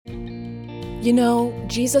You know,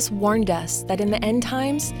 Jesus warned us that in the end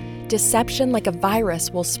times, deception like a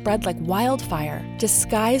virus will spread like wildfire.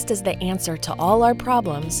 Disguised as the answer to all our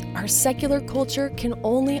problems, our secular culture can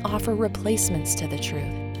only offer replacements to the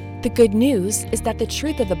truth. The good news is that the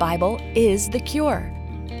truth of the Bible is the cure.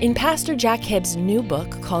 In Pastor Jack Hibbs' new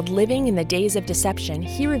book called Living in the Days of Deception,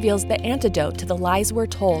 he reveals the antidote to the lies we're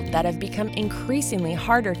told that have become increasingly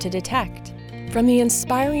harder to detect. From the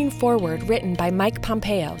inspiring foreword written by Mike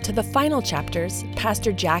Pompeo to the final chapters,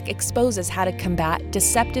 Pastor Jack exposes how to combat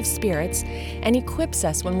deceptive spirits and equips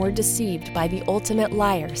us when we're deceived by the ultimate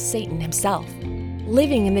liar, Satan himself.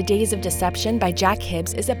 Living in the Days of Deception by Jack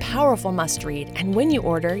Hibbs is a powerful must-read, and when you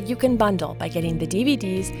order, you can bundle by getting the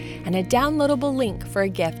DVDs and a downloadable link for a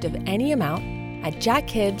gift of any amount at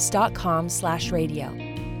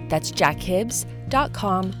jackhibbs.com/radio. That's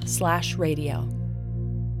jackhibbs.com/radio.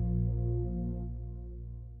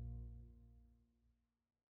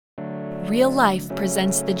 Real Life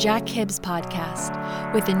presents the Jack Hibbs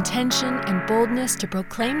Podcast, with intention and boldness to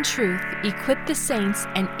proclaim truth, equip the saints,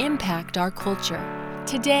 and impact our culture.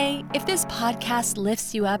 Today, if this podcast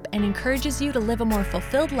lifts you up and encourages you to live a more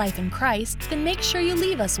fulfilled life in Christ, then make sure you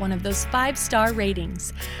leave us one of those 5-star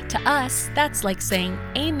ratings. To us, that's like saying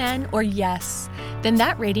amen or yes. Then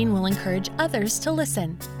that rating will encourage others to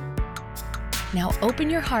listen. Now open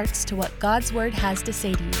your hearts to what God's Word has to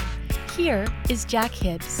say to you. Here is Jack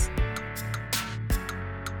Hibbs.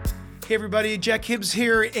 Hey everybody, Jack Hibbs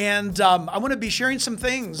here, and I want to be sharing some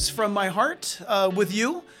things from my heart with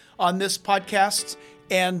you on this podcast,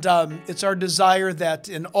 and it's our desire that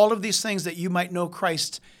in all of these things that you might know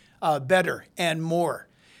Christ better and more.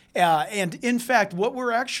 And in fact, what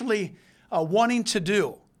we're actually wanting to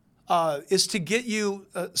do is to get you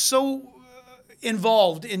so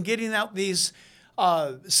involved in getting out these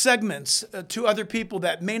segments to other people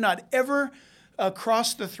that may not ever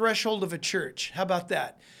cross the threshold of a church. How about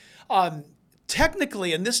that?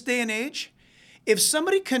 Technically, in this day and age, if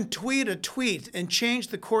somebody can tweet a tweet and change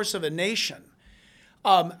the course of a nation,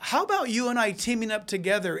 how about you and I teaming up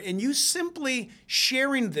together and you simply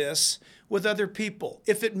sharing this with other people?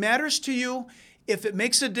 If it matters to you, if it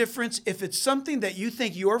makes a difference, if it's something that you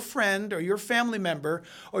think your friend or your family member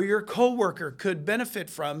or your coworker could benefit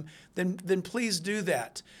from, then please do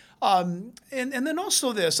that. And then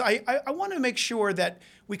also this, I want to make sure that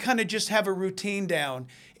we kind of just have a routine down.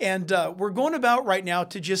 And we're going about right now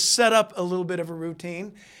to just set up a little bit of a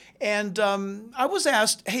routine. And I was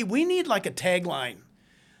asked, hey, we need like a tagline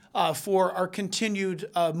for our continued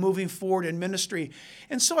moving forward in ministry.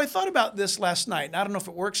 And so I thought about this last night. And I don't know if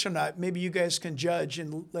it works or not. Maybe you guys can judge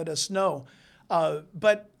and let us know.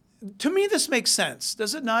 But to me, this makes sense,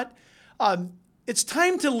 does it not? It's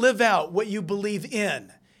time to live out what you believe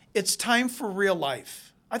in. It's time for real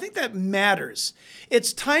life. I think that matters.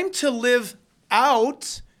 It's time to live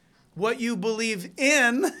out what you believe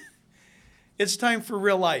in. It's time for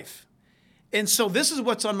real life. And so this is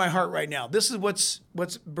what's on my heart right now. This is what's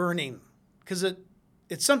burning, because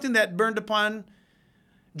it's something that burned upon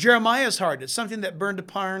Jeremiah's heart. It's something that burned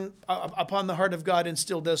upon the heart of God and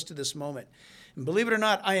still does to this moment. And believe it or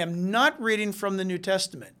not, I am not reading from the New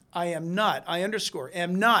Testament. I am not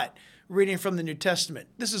reading from the New Testament.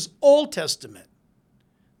 This is Old Testament.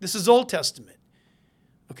 This is Old Testament.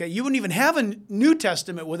 Okay, you wouldn't even have a New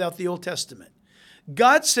Testament without the Old Testament.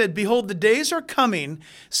 God said, behold, the days are coming,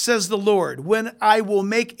 says the Lord, when I will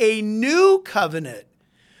make a new covenant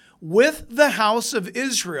with the house of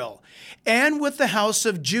Israel and with the house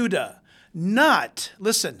of Judah. Not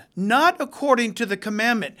according to the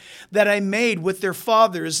commandment that I made with their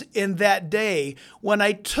fathers in that day when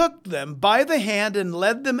I took them by the hand and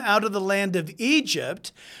led them out of the land of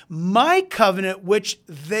Egypt, my covenant which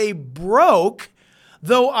they broke,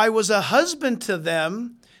 though I was a husband to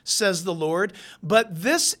them, says the Lord. But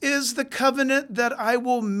this is the covenant that I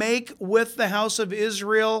will make with the house of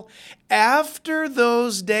Israel after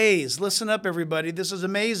those days. Listen up, everybody. This is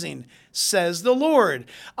amazing, says the Lord.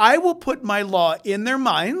 I will put my law in their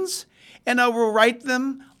minds, and I will write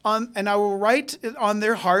it on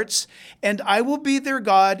their hearts, and I will be their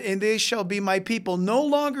God, and they shall be my people. No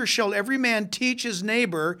longer shall every man teach his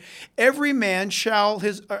neighbor, every man shall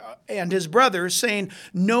and his brother, saying,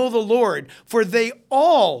 know the Lord, for they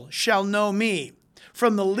all shall know me.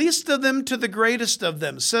 From the least of them to the greatest of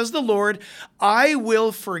them, says the Lord, I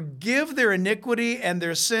will forgive their iniquity and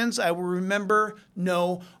their sins I will remember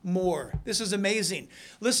no more. This is amazing.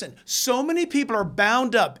 Listen, so many people are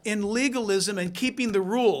bound up in legalism and keeping the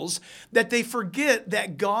rules that they forget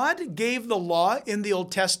that God gave the law in the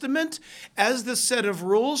Old Testament as the set of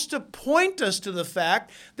rules to point us to the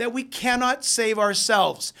fact that we cannot save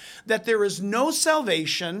ourselves, that there is no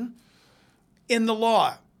salvation in the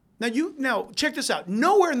law. Now check this out.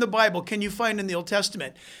 Nowhere in the Bible can you find in the Old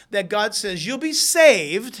Testament that God says you'll be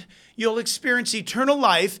saved, you'll experience eternal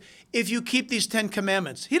life if you keep these 10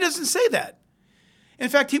 commandments. He doesn't say that. In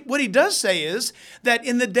fact, what he does say is that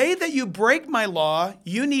in the day that you break my law,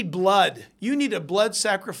 you need blood. You need a blood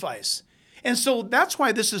sacrifice. And so that's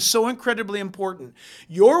why this is so incredibly important.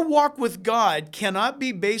 Your walk with God cannot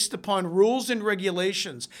be based upon rules and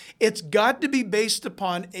regulations. It's got to be based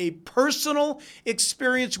upon a personal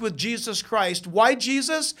experience with Jesus Christ. Why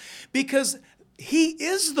Jesus? Because he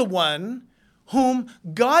is the one whom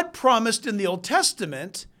God promised in the Old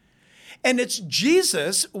Testament. And it's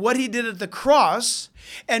Jesus, what he did at the cross,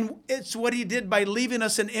 and it's what he did by leaving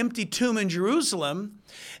us an empty tomb in Jerusalem.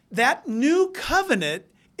 That new covenant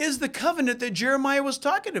is the covenant that Jeremiah was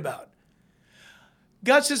talking about.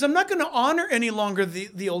 God says, I'm not going to honor any longer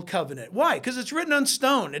the old covenant. Why? Because it's written on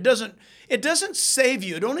stone. It doesn't save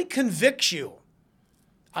you. It only convicts you.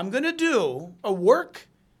 I'm going to do a work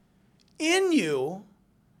in you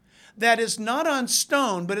that is not on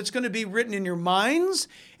stone, but it's going to be written in your minds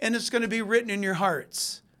and it's going to be written in your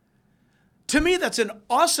hearts. To me, that's an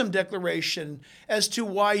awesome declaration as to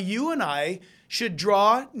why you and I should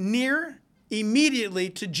draw near immediately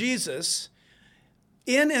to Jesus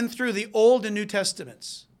in and through the Old and New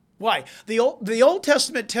Testaments. Why? The Old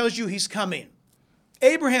Testament tells you he's coming.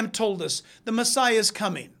 Abraham told us the Messiah is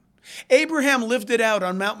coming. Abraham lived it out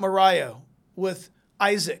on Mount Moriah with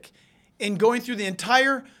Isaac in going through the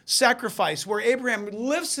entire sacrifice where Abraham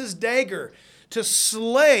lifts his dagger to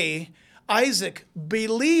slay Isaac,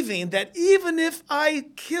 believing that even if I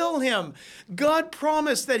kill him, God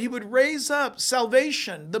promised that he would raise up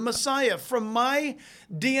salvation, the Messiah, from my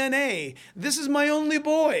DNA. This is my only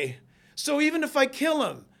boy. So even if I kill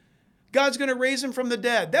him, God's going to raise him from the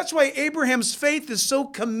dead. That's why Abraham's faith is so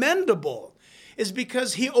commendable, is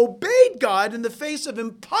because he obeyed God in the face of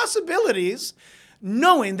impossibilities,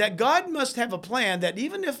 knowing that God must have a plan that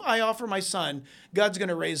even if I offer my son, God's going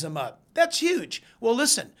to raise him up. That's huge. Well,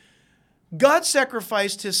 listen. God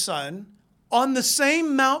sacrificed his son on the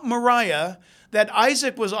same Mount Moriah that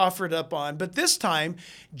Isaac was offered up on, but this time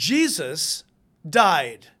Jesus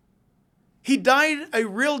died. He died a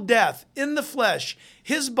real death in the flesh.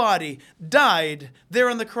 His body died there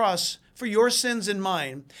on the cross for your sins and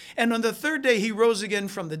mine. And on the third day, he rose again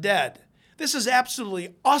from the dead. This is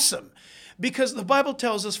absolutely awesome because the Bible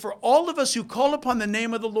tells us for all of us who call upon the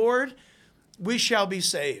name of the Lord, we shall be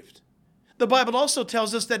saved. The Bible also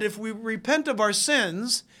tells us that if we repent of our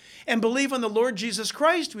sins and believe on the Lord Jesus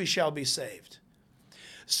Christ, we shall be saved.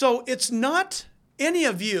 So it's not any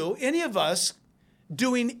of us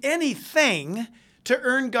doing anything to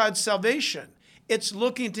earn God's salvation. It's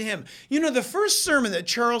looking to him. You know, the first sermon that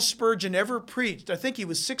Charles Spurgeon ever preached, I think he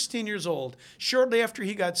was 16 years old, shortly after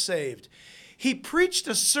he got saved. He preached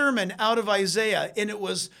a sermon out of Isaiah, and it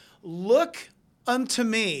was, "Look unto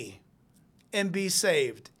me and be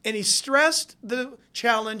saved." And he stressed the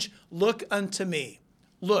challenge, look unto me.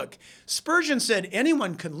 Look. Spurgeon said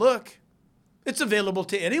anyone can look. It's available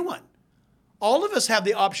to anyone. All of us have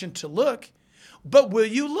the option to look, but will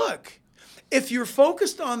you look? If you're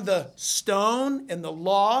focused on the stone and the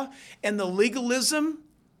law and the legalism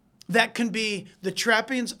that can be the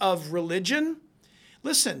trappings of religion,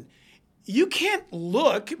 listen, you can't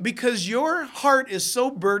look because your heart is so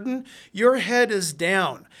burdened, your head is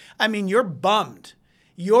down. I mean, you're bummed.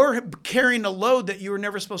 You're carrying a load that you were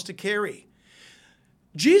never supposed to carry.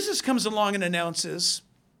 Jesus comes along and announces,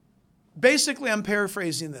 basically I'm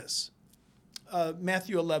paraphrasing this,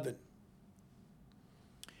 Matthew 11.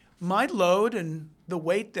 My load and the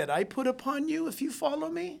weight that I put upon you, if you follow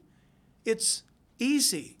me, it's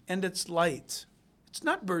easy and it's light. It's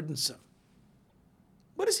not burdensome.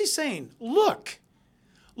 What is he saying? Look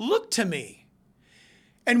to me.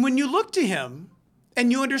 And when you look to him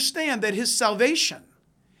and you understand that his salvation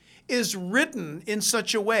is written in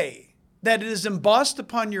such a way that it is embossed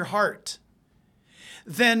upon your heart,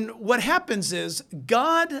 then what happens is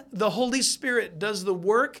God, the Holy Spirit, does the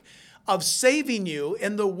work of saving you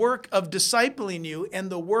and the work of discipling you and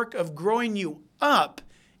the work of growing you up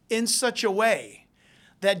in such a way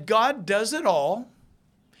that God does it all.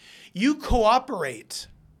 You cooperate.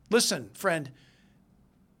 Listen, friend,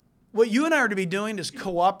 what you and I are to be doing is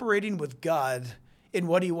cooperating with God in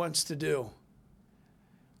what he wants to do.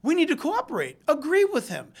 We need to cooperate, agree with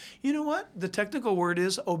him. You know what? The technical word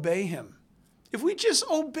is obey him. If we just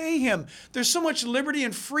obey him, there's so much liberty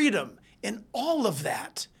and freedom in all of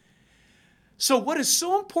that. So what is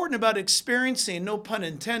so important about experiencing, no pun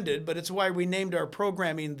intended, but it's why we named our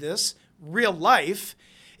programming this, real life,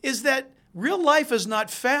 is that real life is not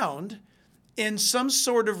found in some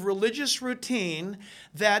sort of religious routine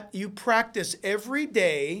that you practice every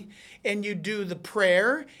day, and you do the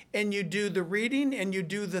prayer and you do the reading and you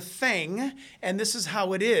do the thing, and this is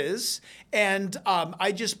how it is, and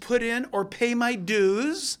I just put in or pay my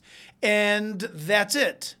dues and that's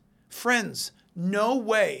it. Friends, no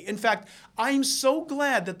way. In fact, I'm so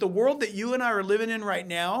glad that the world that you and I are living in right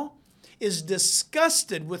now is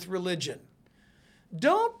disgusted with religion.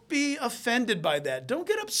 Don't be offended by that. Don't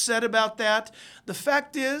get upset about that. The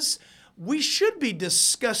fact is, we should be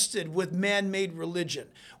disgusted with man-made religion.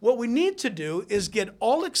 What we need to do is get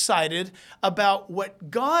all excited about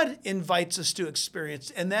what God invites us to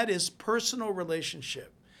experience, and that is personal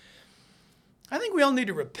relationship. I think we all need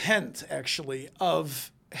to repent, actually,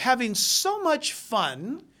 of having so much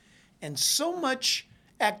fun and so much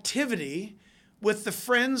activity with the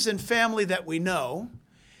friends and family that we know,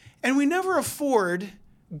 and we never afford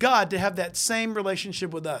God to have that same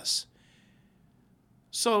relationship with us.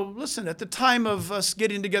 So listen, at the time of us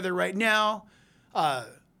getting together right now,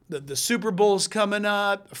 the Super Bowl's coming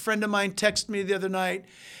up. A friend of mine texted me the other night,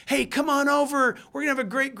 hey, come on over. We're going to have a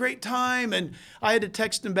great, great time. And I had to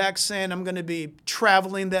text him back saying I'm going to be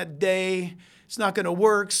traveling that day. It's not going to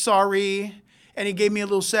work. Sorry. And he gave me a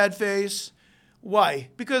little sad face. Why?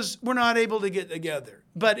 Because we're not able to get together.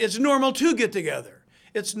 But it's normal to get together.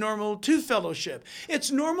 It's normal to fellowship.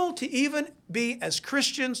 It's normal to even be, as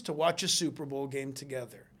Christians, to watch a Super Bowl game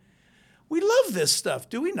together. We love this stuff,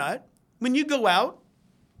 do we not? When you go out,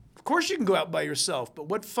 of course you can go out by yourself, but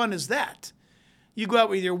what fun is that? You go out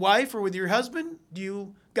with your wife or with your husband? Do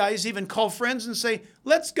you guys even call friends and say,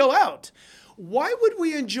 let's go out? Why would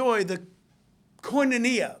we enjoy the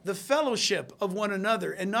koinonia, the fellowship of one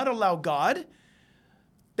another, and not allow God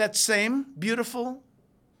that same beautiful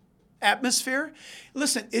atmosphere?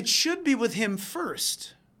 Listen, it should be with Him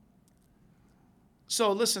first.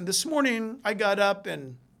 So listen, this morning I got up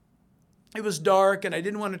and it was dark and I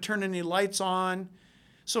didn't want to turn any lights on.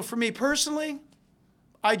 So for me personally,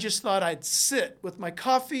 I just thought I'd sit with my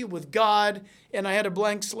coffee with God, and I had a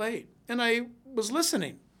blank slate and I was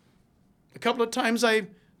listening. A couple of times I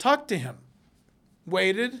talked to Him,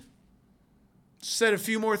 waited, said a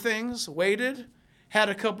few more things, waited, had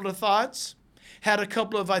a couple of thoughts, had a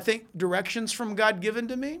couple of, I think, directions from God given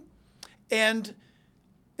to me. And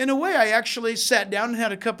in a way, I actually sat down and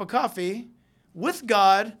had a cup of coffee with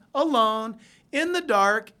God, alone, in the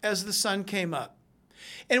dark, as the sun came up.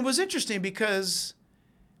 And it was interesting because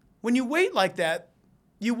when you wait like that,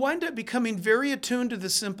 you wind up becoming very attuned to the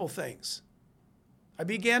simple things. I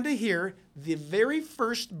began to hear the very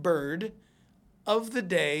first bird of the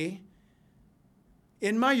day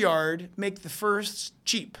in my yard make the first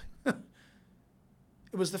cheep.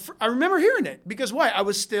 It was I remember hearing it because why? I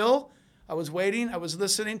was still, I was waiting, I was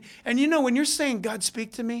listening. And you know, when you're saying, God,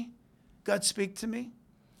 speak to me, God, speak to me,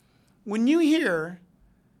 when you hear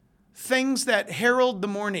things that herald the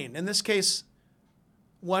morning, in this case,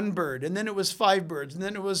 one bird, and then it was 5 birds, and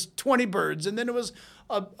then it was 20 birds, and then it was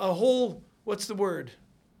a whole, what's the word?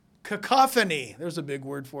 Cacophony. There's a big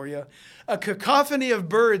word for you. A cacophony of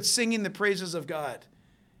birds singing the praises of God.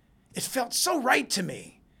 It felt so right to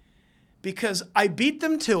me because I beat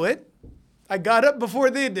them to it. I got up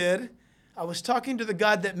before they did. I was talking to the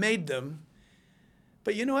God that made them.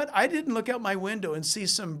 But you know what? I didn't look out my window and see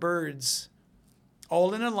some birds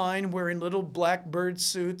all in a line wearing little black bird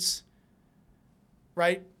suits,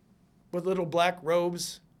 right? With little black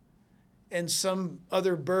robes, and some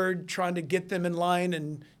other bird trying to get them in line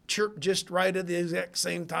and chirp just right at the exact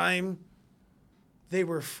same time. They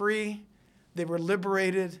were free. They were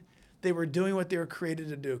liberated. They were doing what they were created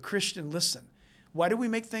to do. Christian, listen. Why do we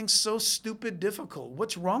make things so stupid difficult?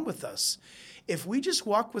 What's wrong with us? If we just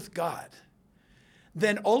walk with God,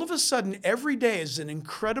 then all of a sudden every day is an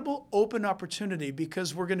incredible open opportunity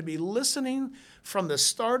because we're going to be listening from the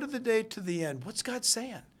start of the day to the end. What's God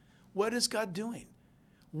saying? What is God doing?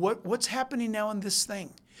 What's happening now in this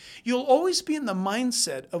thing? You'll always be in the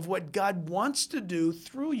mindset of what God wants to do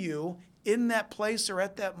through you in that place or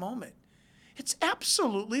at that moment. It's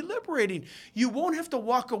absolutely liberating. You won't have to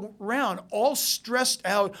walk around all stressed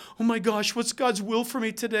out. Oh my gosh, what's God's will for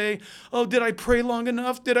me today? Oh, did I pray long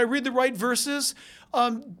enough? Did I read the right verses?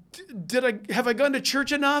 Have I gone to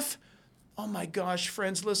church enough? Oh my gosh,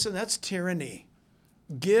 friends, listen, that's tyranny.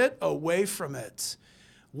 Get away from it.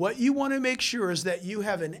 What you want to make sure is that you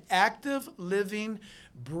have an active, living,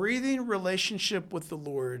 breathing relationship with the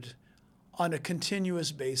Lord on a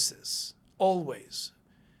continuous basis, always.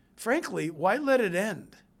 Frankly, why let it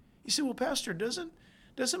end? You say, well, Pastor, doesn't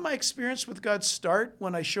my experience with God start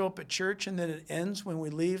when I show up at church and then it ends when we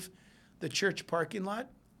leave the church parking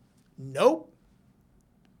lot? Nope.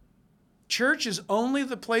 Church is only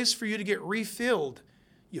the place for you to get refilled.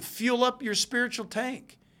 You fuel up your spiritual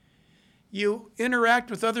tank. You interact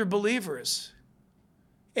with other believers.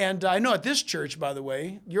 And I know at this church, by the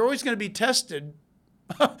way, you're always going to be tested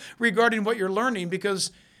regarding what you're learning,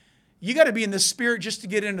 because you got to be in the Spirit just to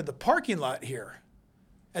get into the parking lot here.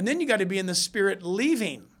 And then you got to be in the Spirit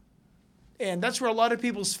leaving. And that's where a lot of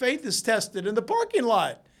people's faith is tested, in the parking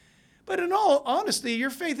lot. But in all honesty, your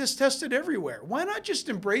faith is tested everywhere. Why not just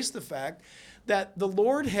embrace the fact that the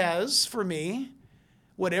Lord has for me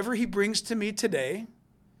whatever he brings to me today?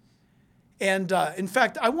 And in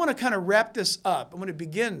fact, I want to kind of wrap this up. I'm going to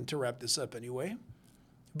begin to wrap this up anyway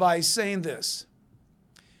by saying this.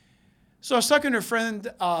 So I was talking to a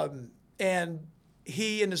friend, and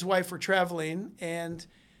he and his wife were traveling, and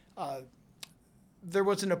there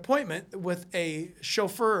was an appointment with a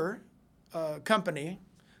chauffeur company.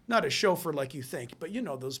 Not a chauffeur like you think, but you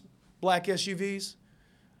know those black SUVs,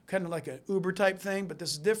 kind of like an Uber type thing, but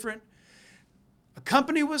this is different. A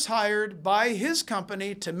company was hired by his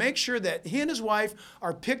company to make sure that he and his wife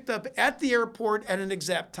are picked up at the airport at an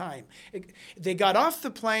exact time. They got off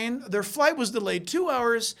the plane. Their flight was delayed 2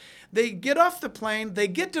 hours. They get off the plane. They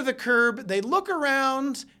get to the curb. They look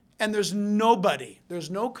around, and there's nobody. There's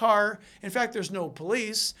no car. In fact, there's no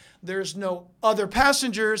police. There's no other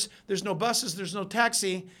passengers. There's no buses. There's no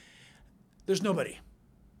taxi. There's nobody.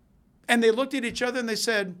 And they looked at each other and they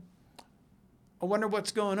said, I wonder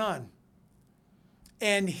what's going on.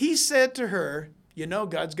 And he said to her, you know,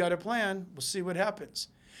 God's got a plan. We'll see what happens.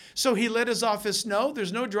 So he let his office know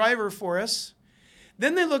there's no driver for us.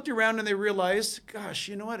 Then they looked around and they realized, gosh,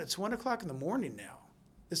 you know what? It's 1 o'clock in the morning now.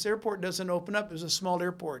 This airport doesn't open up. There's a small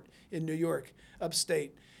airport in New York,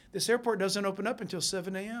 upstate. This airport doesn't open up until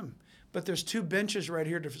 7 a.m. But there's 2 benches right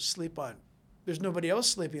here to sleep on. There's nobody else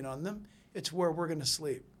sleeping on them. It's where we're going to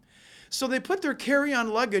sleep. So they put their carry-on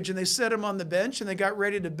luggage and they set them on the bench and they got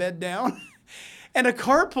ready to bed down. And a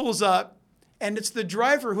car pulls up, and it's the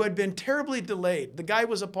driver who had been terribly delayed. The guy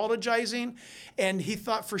was apologizing, and he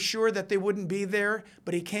thought for sure that they wouldn't be there,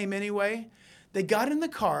 but he came anyway. They got in the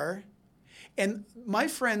car, and my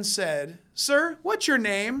friend said, sir, what's your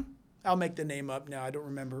name? I'll make the name up now. I don't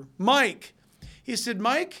remember. Mike. He said,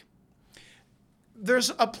 Mike,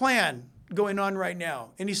 there's a plan going on right now.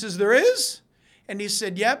 And he says, there is? And he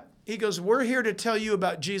said, yep. He goes, we're here to tell you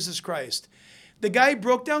about Jesus Christ. The guy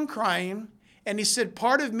broke down crying. And he said,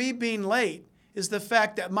 part of me being late is the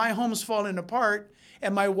fact that my home's falling apart.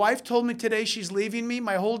 And my wife told me today she's leaving me.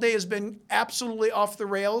 My whole day has been absolutely off the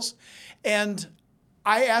rails. And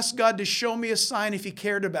I asked God to show me a sign if he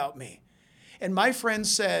cared about me. And my friend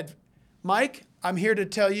said, Mike, I'm here to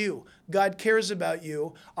tell you, God cares about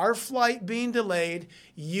you. Our flight being delayed,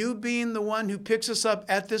 you being the one who picks us up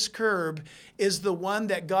at this curb, is the one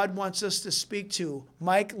that God wants us to speak to.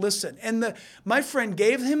 Mike, listen. And my friend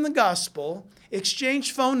gave him the gospel,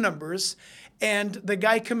 exchanged phone numbers, and the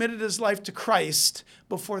guy committed his life to Christ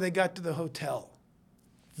before they got to the hotel.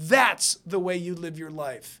 That's the way you live your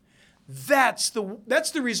life. That's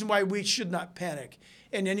the reason why we should not panic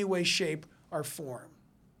in any way, shape, or form.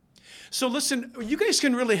 So listen, you guys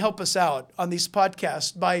can really help us out on these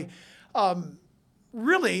podcasts by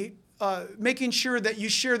really making sure that you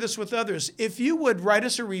share this with others. If you would write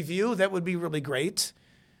us a review, that would be really great.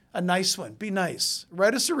 A nice one. Be nice.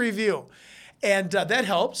 Write us a review. And that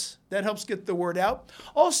helps. That helps get the word out.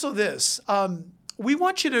 Also this, we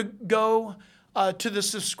want you to go to the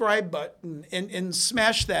subscribe button and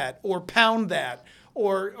smash that or pound that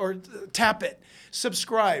or tap it.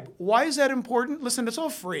 Subscribe. Why is that important? Listen, it's all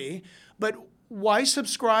free, but why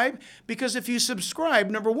subscribe? Because if you subscribe,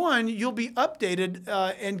 number one, you'll be updated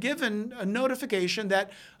and given a notification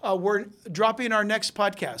that we're dropping our next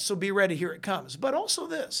podcast. So be ready, here it comes. But also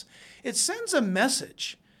this, it sends a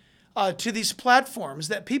message to these platforms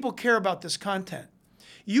that people care about this content.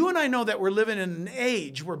 You and I know that we're living in an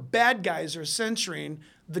age where bad guys are censoring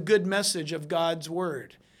the good message of God's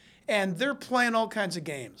word. And they're playing all kinds of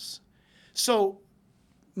games. So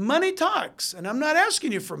money talks, and I'm not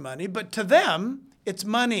asking you for money, but to them, it's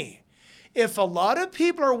money. If a lot of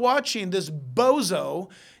people are watching this bozo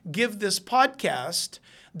give this podcast,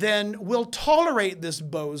 then we'll tolerate this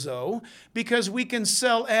bozo because we can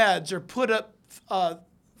sell ads or put up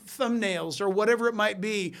thumbnails or whatever it might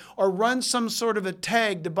be, or run some sort of a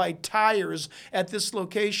tag to buy tires at this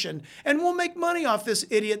location. And we'll make money off this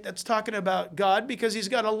idiot that's talking about God because he's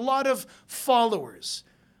got a lot of followers.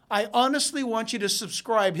 I honestly want you to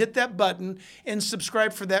subscribe. Hit that button and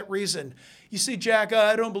subscribe for that reason. You see, Jack,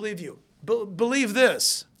 I don't believe you. Believe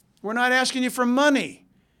this. We're not asking you for money.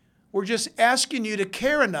 We're just asking you to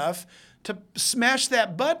care enough to smash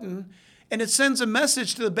that button And it sends a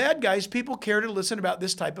message to the bad guys, people care to listen about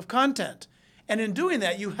this type of content. And in doing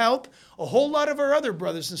that, you help a whole lot of our other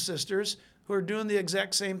brothers and sisters who are doing the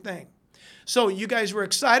exact same thing. So you guys were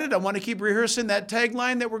excited. I want to keep rehearsing that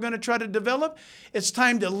tagline that we're going to try to develop. It's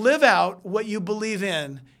time to live out what you believe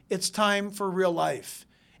in. It's time for real life.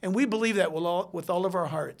 And we believe that with all of our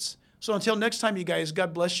hearts. So until next time, you guys,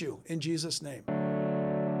 God bless you in Jesus' name.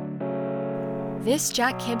 This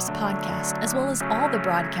Jack Hibbs podcast, as well as all the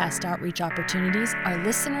broadcast outreach opportunities, are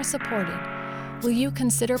listener supported. Will you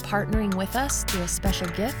consider partnering with us through a special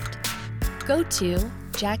gift? Go to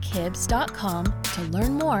jackhibbs.com to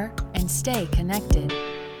learn more and stay connected.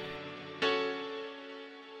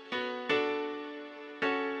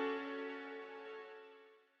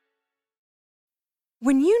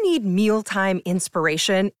 When you need mealtime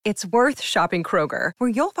inspiration, it's worth shopping Kroger, where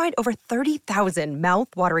you'll find over 30,000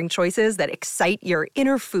 mouth-watering choices that excite your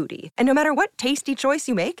inner foodie. And no matter what tasty choice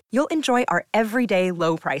you make, you'll enjoy our everyday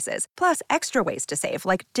low prices, plus extra ways to save,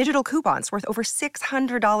 like digital coupons worth over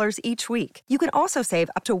 $600 each week. You can also save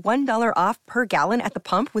up to $1 off per gallon at the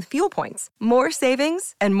pump with fuel points. More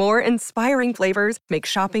savings and more inspiring flavors make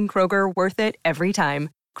shopping Kroger worth it every time.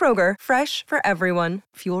 Kroger, fresh for everyone.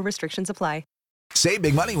 Fuel restrictions apply. Save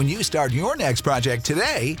big money when you start your next project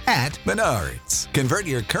today at Menards. Convert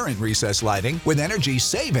your current recessed lighting with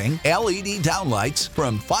energy-saving LED downlights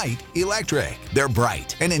from Fight Electric. They're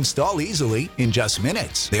bright and install easily in just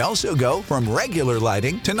minutes. They also go from regular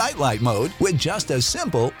lighting to nightlight mode with just a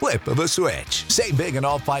simple flip of a switch. Save big on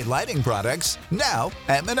all Fight lighting products now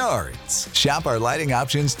at Menards. Shop our lighting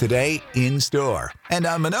options today in-store and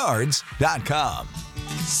on Menards.com.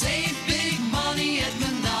 Save big money at Menards.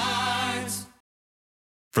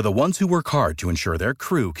 For the ones who work hard to ensure their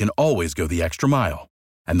crew can always go the extra mile,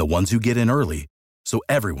 and the ones who get in early so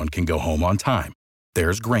everyone can go home on time,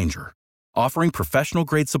 there's Grainger, offering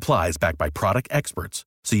professional-grade supplies backed by product experts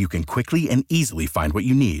so you can quickly and easily find what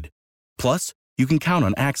you need. Plus, you can count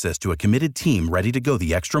on access to a committed team ready to go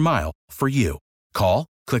the extra mile for you. Call,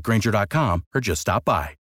 click Grainger.com, or just stop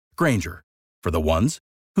by. Grainger, for the ones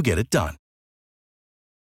who get it done.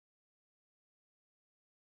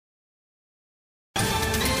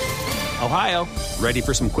 Ohio, ready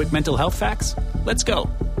for some quick mental health facts? Let's go.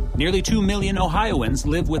 Nearly 2 million Ohioans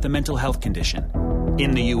live with a mental health condition.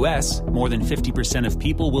 In the U.S., more than 50% of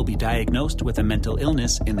people will be diagnosed with a mental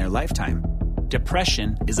illness in their lifetime.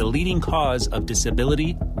 Depression is a leading cause of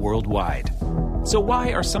disability worldwide. So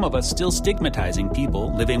why are some of us still stigmatizing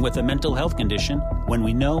people living with a mental health condition when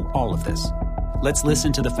we know all of this? Let's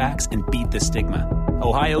listen to the facts and beat the stigma.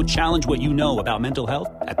 Ohio, challenge what you know about mental health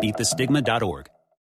at beatthestigma.org.